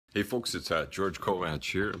Hey folks, it's George Kovach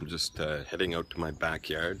here. I'm just heading out to my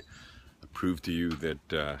backyard to prove to you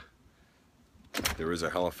that there was a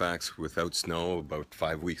Halifax without snow about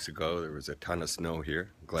 5 weeks ago. There was a ton of snow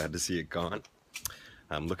here. Glad to see it gone.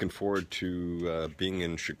 I'm looking forward to being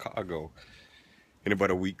in Chicago in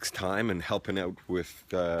about a week's time and helping out with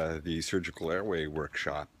the surgical airway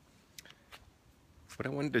workshop.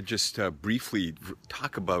 What I wanted to just briefly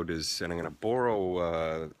talk about is, and I'm going to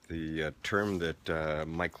borrow the term that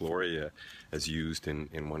Mike Loria has used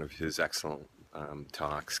in one of his excellent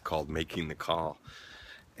talks called making the call,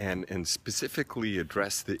 and specifically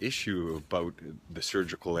address the issue about the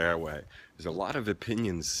surgical airway. There's a lot of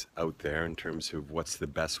opinions out there in terms of what's the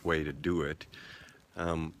best way to do it,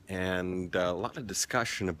 and a lot of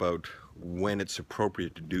discussion about when it's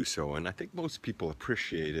appropriate to do so. And I think most people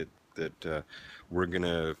appreciate it that we're going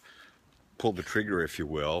to pull the trigger, if you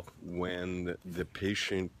will, when the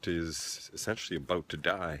patient is essentially about to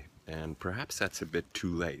die. And perhaps that's a bit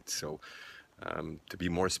too late. So to be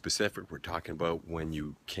more specific, we're talking about when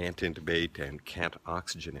you can't intubate and can't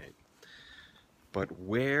oxygenate. But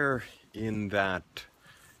where in that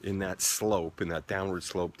slope, in that downward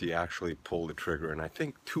slope, do you actually pull the trigger? And I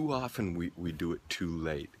think too often we do it too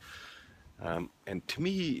late. And to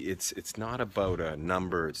me, it's not about a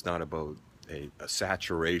number, it's not about a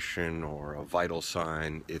saturation or a vital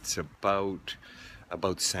sign, it's about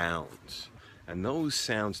sounds. And those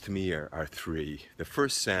sounds to me are three. The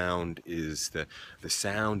first sound is the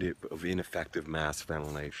sound of ineffective mass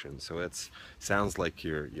ventilation. So it sounds like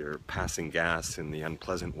you're passing gas in the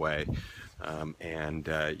unpleasant way, and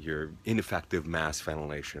your ineffective mass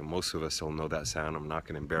ventilation. Most of us will know that sound. I'm not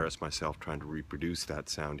going to embarrass myself trying to reproduce that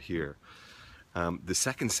sound here. The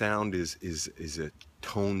second sound is a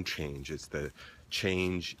tone change. It's the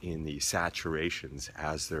change in the saturations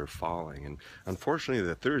as they're falling. And unfortunately,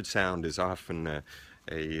 the third sound is often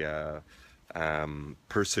a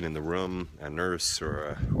person in the room, a nurse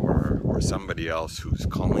or somebody else who's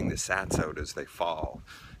calling the sats out as they fall.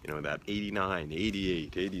 You know, that 89,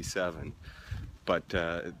 88, 87. But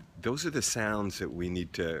those are the sounds that we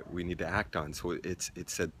need to act on. So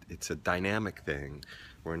it's a dynamic thing.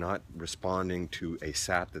 We're not responding to a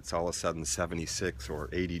SAT that's all of a sudden 76 or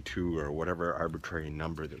 82 or whatever arbitrary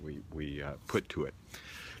number that we put to it.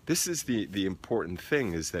 This is the important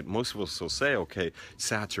thing, is that most of us will say, okay,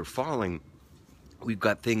 SATs are falling. We've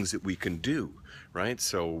got things that we can do, right?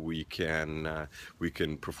 So we can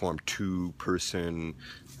perform two-person,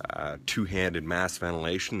 two-handed mass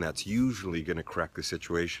ventilation. That's usually going to correct the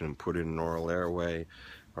situation and put in an oral airway,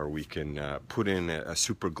 or we can put in a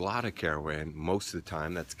supraglottic airway, and most of the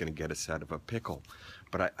time that's going to get us out of a pickle.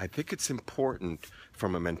 But I think it's important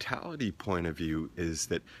from a mentality point of view is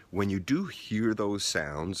that when you do hear those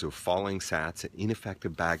sounds of falling sats and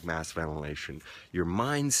ineffective bag mass ventilation, your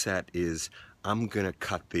mindset is, I'm going to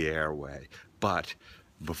cut the airway. But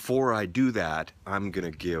before I do that, I'm going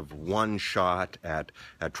to give one shot at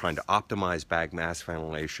trying to optimize bag mass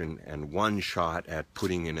ventilation and one shot at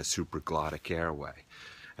putting in a supraglottic airway.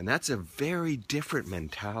 And that's a very different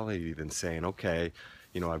mentality than saying, okay,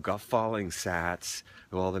 you know, I've got falling sats.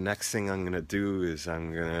 Well, the next thing I'm going to do is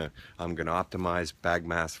I'm going to optimize bag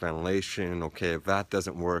mass ventilation. Okay, if that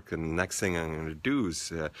doesn't work, then the next thing I'm going to do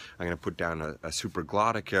is I'm going to put down a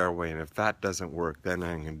supraglottic airway, and if that doesn't work, then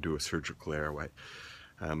I'm going to do a surgical airway.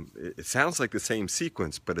 It sounds like the same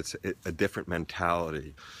sequence, but it's a different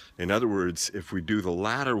mentality. In other words, if we do the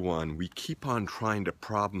latter one, we keep on trying to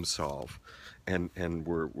problem solve, and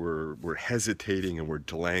we're hesitating and we're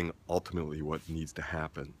delaying ultimately what needs to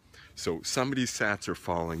happen. So somebody's sats are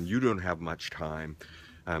falling, you don't have much time.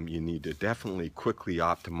 You need to definitely quickly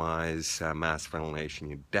optimize mass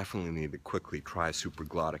ventilation. You definitely need to quickly try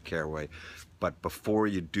supraglottic airway. But before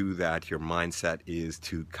you do that, your mindset is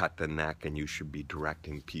to cut the neck, and you should be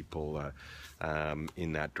directing people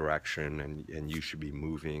in that direction, and you should be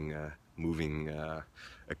moving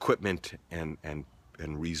equipment and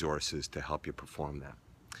resources to help you perform that.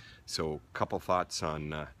 So a couple thoughts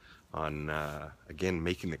on again,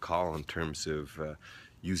 making the call in terms of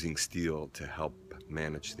using steel to help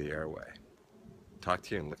manage the airway. Talk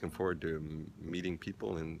to you, and looking forward to meeting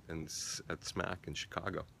people at SMAC in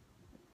Chicago.